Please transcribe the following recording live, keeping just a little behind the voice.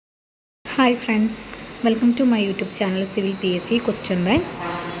Hi friends, welcome to my YouTube channel Civil PSC Question Bank.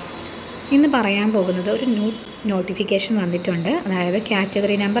 ഇന്ന് പറയാൻ പോകുന്നത് ഒരു നോട്ടിഫിക്കേഷൻ വന്നിട്ടുണ്ട്. അതായത്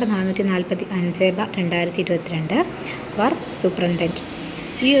കാറ്റഗറി നമ്പർ 445/2022 വർക്ക് സൂപ്രണ്ടൻറ്റ്.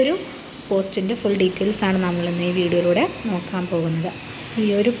 ഈ ഒരു പോസ്റ്റിൻ്റെ ഫുൾ ഡീറ്റെയിൽസ് ആണ് നമ്മളിന്ന് ഈ വീഡിയോയിലൂടെ നോക്കാൻ പോകുന്നത്. ഈ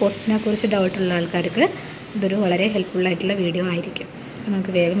ഒരു പോസ്റ്റിനെ കുറിച്ച് ഡൗട്ടുള്ള ആൾക്കാർക്ക് ഇതൊരു വളരെ ഹെൽപ്ഫുള്ളായിട്ടുള്ള വീഡിയോ ആയിരിക്കും. അപ്പോൾ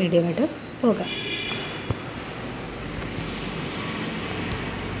നമുക്ക് വേഗം വീഡിയോയിലോട്ട് പോകാം.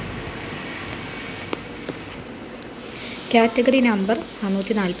 കാറ്റഗറി നമ്പർ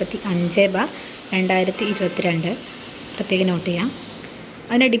 445/2022 പ്രത്യേകം നോട്ട് ചെയ്യാം.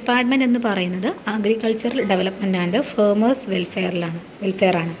 അതിൻ്റെ ഡിപ്പാർട്ട്മെൻറ്റ് എന്ന് പറയുന്നത് agricultural development and ഫേമേഴ്സ്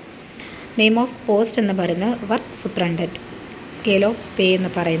വെൽഫെയറാണ്. Name of post എന്ന് പറയുന്നത് work superintendent. Scale of pay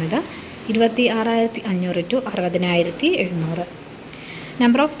എന്ന് പറയുന്നത് 26,500 to 60,700.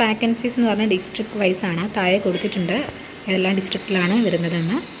 നമ്പർ ഓഫ് വാക്കൻസീസ് എന്ന് പറഞ്ഞാൽ ഡിസ്ട്രിക്ട് വൈസ് ആണ്. താഴെ കൊടുത്തിട്ടുണ്ട് ഏതെല്ലാം ഡിസ്ട്രിക്റ്റിലാണ്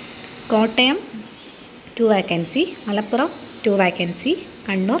വരുന്നതെന്ന്. Kottayam 2 vacancy, Malappuram 2 vacancy,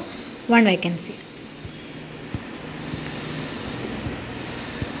 Kannur 1 vacancy.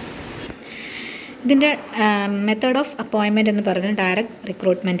 ഇതിൻ്റെ മെത്തേഡ് ഓഫ് അപ്പോയിൻമെൻറ്റ് എന്ന് പറയുന്നത് ഡയറക്റ്റ്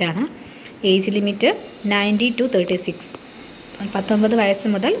റിക്രൂട്ട്മെൻ്റ് ആണ്. ഏജ് ലിമിറ്റ് 90 to 36, 19 വയസ്സ്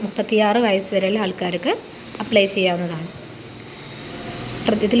മുതൽ 36 വയസ്സ് വരെയുള്ള ആൾക്കാർക്ക് അപ്ലൈ ചെയ്യാവുന്നതാണ്.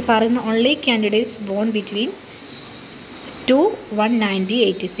 ഇതിൽ പറയുന്ന only candidates bone between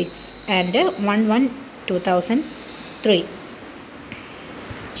 2/1/1986 and 1/1/2003.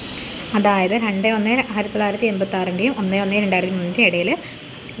 അതായത് 2/1/1986 1/1/2003 ഇടയിൽ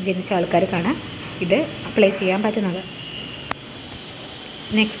ജനിച്ച ആൾക്കാർക്കാണ് ഇത് അപ്ലൈ ചെയ്യാൻ പറ്റുന്നത്.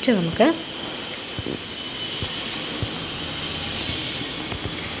 നെക്സ്റ്റ് നമുക്ക്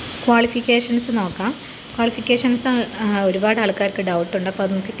ക്വാളിഫിക്കേഷൻസ് നോക്കാം. ക്വാളിഫിക്കേഷൻസ് ഒരുപാട് ആൾക്കാർക്ക് ഡൗട്ടുണ്ട്, അപ്പോൾ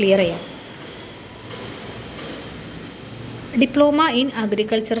അത് നമുക്ക് ക്ലിയർ ചെയ്യാം. Diploma in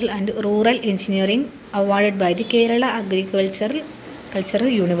Agricultural and Rural Engineering awarded by the Kerala Agricultural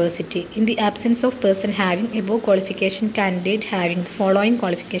University. In the absence of person having above qualification, candidate having the following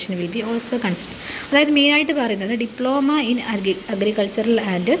qualification will be also considered. അതായത് മെയിനായിട്ട് പറയുന്നത് diploma in agricultural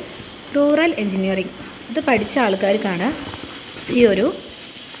and rural engineering ഇത് പഠിച്ച ആൾക്കാർക്കാണ് ഈ ഒരു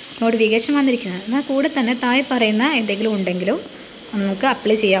notification വന്നിരിക്കുന്നത്. എന്നാൽ കൂടെ തന്നെ താഴെ പറയുന്ന എന്തെങ്കിലും ഉണ്ടെങ്കിലും നമുക്ക്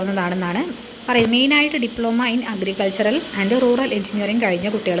അപ്ലൈ ചെയ്യാവുന്നതാണെന്നാണ് പറയും. മെയിനായിട്ട് diploma in agricultural and rural engineering കഴിഞ്ഞ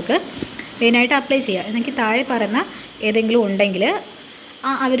കുട്ടികൾക്ക് മെയിനായിട്ട് അപ്ലൈ ചെയ്യുക. എനിക്ക് താഴെ പറയുന്ന ഏതെങ്കിലും ഉണ്ടെങ്കിൽ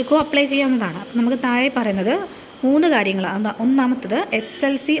അവർക്കും അപ്ലൈ ചെയ്യാവുന്നതാണ്. അപ്പോൾ നമുക്ക് താഴെ പറയുന്നത് 3 കാര്യങ്ങളാണ്. ഒന്നാമത്തത്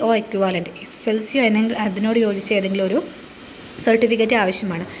SSLC ഓ എക്വിവാലൻറ്റ്. SSLC അതിനോട് യോജിച്ച ഏതെങ്കിലും ഒരു സർട്ടിഫിക്കറ്റ്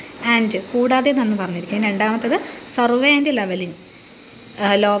ആവശ്യമാണ്. ആൻഡ് കൂടാതെ എന്ന് പറഞ്ഞിരിക്കുന്നത്. രണ്ടാമത്തത് survey and levelling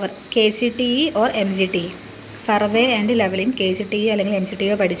lower KCTE or MGTE. Survey and levelling KCTE അല്ലെങ്കിൽ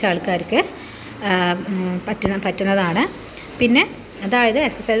MGTE പഠിച്ച ആൾക്കാർക്ക് പറ്റുന്നതാണ്. പിന്നെ അതായത്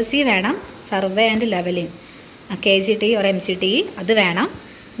SSLC വേണം, survey and levelling KCTE or MGTE അത് വേണം.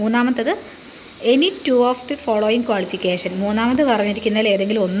 മൂന്നാമത്തത് any 2 of the following qualification. മൂന്നാമത് പറഞ്ഞിരിക്കുന്നതിൽ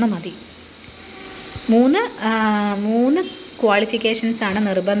ഏതെങ്കിലും ഒന്ന് മതി. മൂന്ന് ക്വാളിഫിക്കേഷൻസ് ആണ്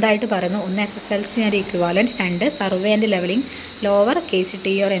നിർബന്ധമായിട്ട് പറയുന്നത്. ഒന്ന് SSLC and ഇക്വിവാലൻറ്റ്, 2 survey and levelling lower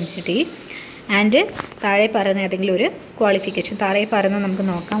KCTE or MGTE, and താഴെ പറയുന്ന ഏതെങ്കിലും ഒരു ക്വാളിഫിക്കേഷൻ. താഴെ പറയുന്നത് നമുക്ക്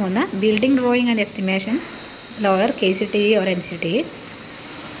നോക്കാം. ഒന്ന് building drawing and estimation lower KCTE or MGTE.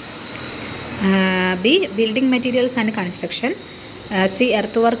 B building materials and construction. C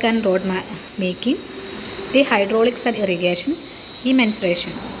earth work and road making. D hydraulics and irrigation. ഈ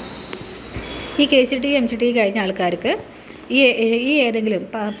മെൻസ്ട്രേഷൻ. ഈ KCTE MGTE കഴിഞ്ഞ ആൾക്കാർക്ക് ഈ ഏതെങ്കിലും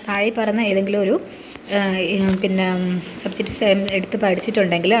താഴെ പറയുന്ന ഏതെങ്കിലും ഒരു പിന്നെ സബ്ജക്റ്റ് എടുത്ത്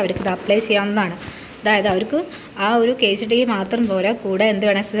പഠിച്ചിട്ടുണ്ടെങ്കിൽ അവർക്ക് ഇത് അപ്ലൈ ചെയ്യാവുന്നതാണ്. അതായത് അവർക്ക് ആ ഒരു KCTE മാത്രം പോരാ, കൂടെ എന്ത്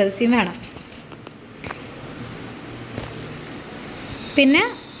വേണം, SSLC വേണം. പിന്നെ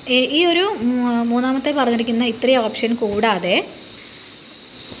ഈ ഒരു മൂന്നാമത്തെ പറഞ്ഞിരിക്കുന്ന ഇത്രയും ഓപ്ഷൻ കൂടാതെ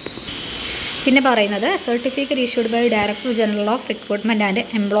പിന്നെ പറയുന്നത് certificate issued by director general of recruitment and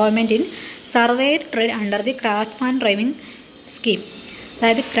employment in surveyor trade under the craftsman driving scheme.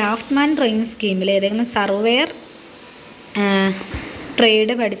 അതായത് ക്രാഫ്റ്റ്മാൻ ഡ്രൈവിംഗ് സ്കീമിൽ ഏതെങ്കിലും സർവേയർ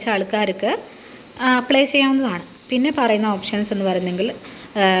ട്രേഡ് പഠിച്ച ആൾക്കാർക്ക് അപ്ലൈ ചെയ്യാവുന്നതാണ്. പിന്നെ പറയുന്ന ഓപ്ഷൻസ് എന്ന് പറയുന്നെങ്കിൽ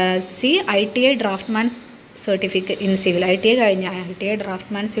C ITI draughtsman certificate in civil. ITI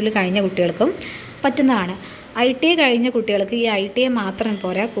draughtsman civil കഴിഞ്ഞ കുട്ടികൾക്കും പറ്റുന്നതാണ്. ITI കഴിഞ്ഞ കുട്ടികൾക്ക് ഈ ITI മാത്രം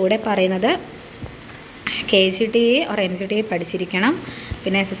പോരാ, കൂടെ പറയുന്നത് KCTE ഓർ MGTE പഠിച്ചിരിക്കണം,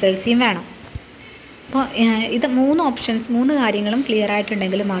 പിന്നെ SSLCയും വേണം. അപ്പോൾ ഇത് 3 ഓപ്ഷൻസ്, 3 കാര്യങ്ങളും ക്ലിയർ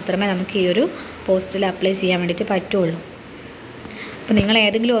ആയിട്ടുണ്ടെങ്കിൽ മാത്രമേ നമുക്ക് ഈ ഒരു പോസ്റ്റിൽ അപ്ലൈ ചെയ്യാൻ വേണ്ടിയിട്ട് പറ്റുള്ളൂ. അപ്പോൾ നിങ്ങൾ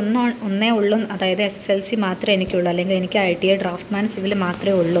ഏതെങ്കിലും ഒന്നേ ഉള്ളൂ, അതായത് SSLC മാത്രമേ എനിക്കുള്ളൂ, അല്ലെങ്കിൽ എനിക്ക് ITI ഡ്രാഫ്റ്റ്മാൻ സിവിൽ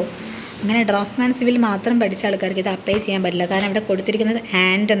മാത്രമേ ഉള്ളൂ, അങ്ങനെ ഡ്രാഫ്റ്റ്മാൻ സിവിൽ മാത്രം പഠിച്ച ആൾക്കാർക്ക് ഇത് അപ്ലൈ ചെയ്യാൻ പറ്റില്ല. കാരണം ഇവിടെ കൊടുത്തിരിക്കുന്നത്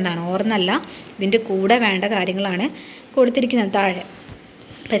ആൻഡ് എന്താണ്, ഓർന്നല്ല, ഇതിൻ്റെ കൂടെ വേണ്ട കാര്യങ്ങളാണ് കൊടുത്തിരിക്കുന്നത് താഴെ.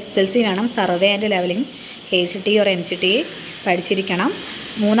 SSLC വേണം, survey and levelling, HT or MCT പഠിച്ചിരിക്കണം.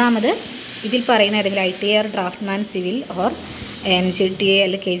 മൂന്നാമത് ഇതിൽ പറയുന്ന ഏതെങ്കിലും ITA or draughtsman civil or MCTA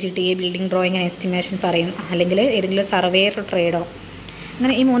അല്ലെങ്കിൽ KGTA building drawing and estimation പറയും, അല്ലെങ്കിൽ ഏതെങ്കിലും സർവേയർ ട്രേഡോ,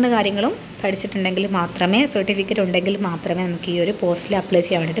 അങ്ങനെ ഈ 3 കാര്യങ്ങളും പഠിച്ചിട്ടുണ്ടെങ്കിൽ മാത്രമേ, സർട്ടിഫിക്കറ്റ് ഉണ്ടെങ്കിൽ മാത്രമേ നമുക്ക് ഈ ഒരു പോസ്റ്റിൽ അപ്ലൈ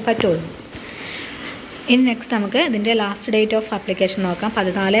ചെയ്യാൻ വേണ്ടിയിട്ട് പറ്റുള്ളൂ. ഇനി നെക്സ്റ്റ് നമുക്ക് ഇതിൻ്റെ ലാസ്റ്റ് ഡേറ്റ് ഓഫ് ആപ്ലിക്കേഷൻ നോക്കാം.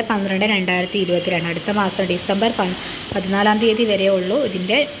 14/12/2022. അടുത്ത മാസം ഡിസംബർ 14-ാം തീയതി വരെ ഉള്ളൂ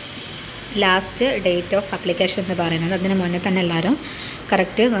ഇതിൻ്റെ ലാസ്റ്റ് ഡേറ്റ് ഓഫ് ആപ്ലിക്കേഷൻ എന്ന് പറയുന്നത്. അതിന് മുന്നേ തന്നെ എല്ലാവരും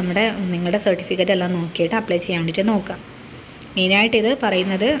കറക്റ്റ് നിങ്ങളുടെ സർട്ടിഫിക്കറ്റ് എല്ലാം നോക്കിയിട്ട് അപ്ലൈ ചെയ്യാൻ വേണ്ടിയിട്ട് നോക്കാം. മെയിനായിട്ട് ഇത്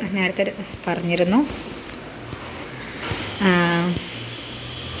പറയുന്നത് നേരത്തെ പറഞ്ഞിരുന്നു,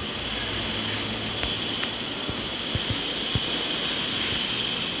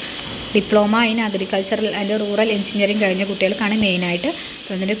 diploma in agricultural and rural engineering കഴിഞ്ഞ കുട്ടികൾക്കാണ് മെയിനായിട്ട്.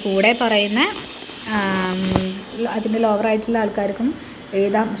 അപ്പോൾ അതിൻ്റെ കൂടെ പറയുന്ന അതിൻ്റെ ലോവറായിട്ടുള്ള ആൾക്കാർക്കും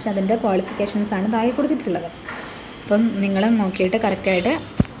എഴുതാം, പക്ഷെ അതിൻ്റെ ക്വാളിഫിക്കേഷൻസാണ് താഴെ കൊടുത്തിട്ടുള്ളത്. അപ്പം നിങ്ങൾ നോക്കിയിട്ട് കറക്റ്റായിട്ട്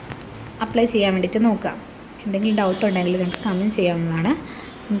അപ്ലൈ ചെയ്യാൻ വേണ്ടിയിട്ട് നോക്കുക. എന്തെങ്കിലും ഡൗട്ട് ഉണ്ടെങ്കിൽ നിങ്ങൾക്ക് കമൻറ്റ് ചെയ്യാവുന്നതാണ്.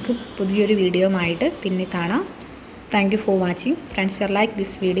 നമുക്ക് പുതിയൊരു വീഡിയോയുമായിട്ട് പിന്നെ കാണാം. Thank you for watching. Friends are like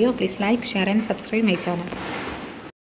this video, please like, share and subscribe my channel.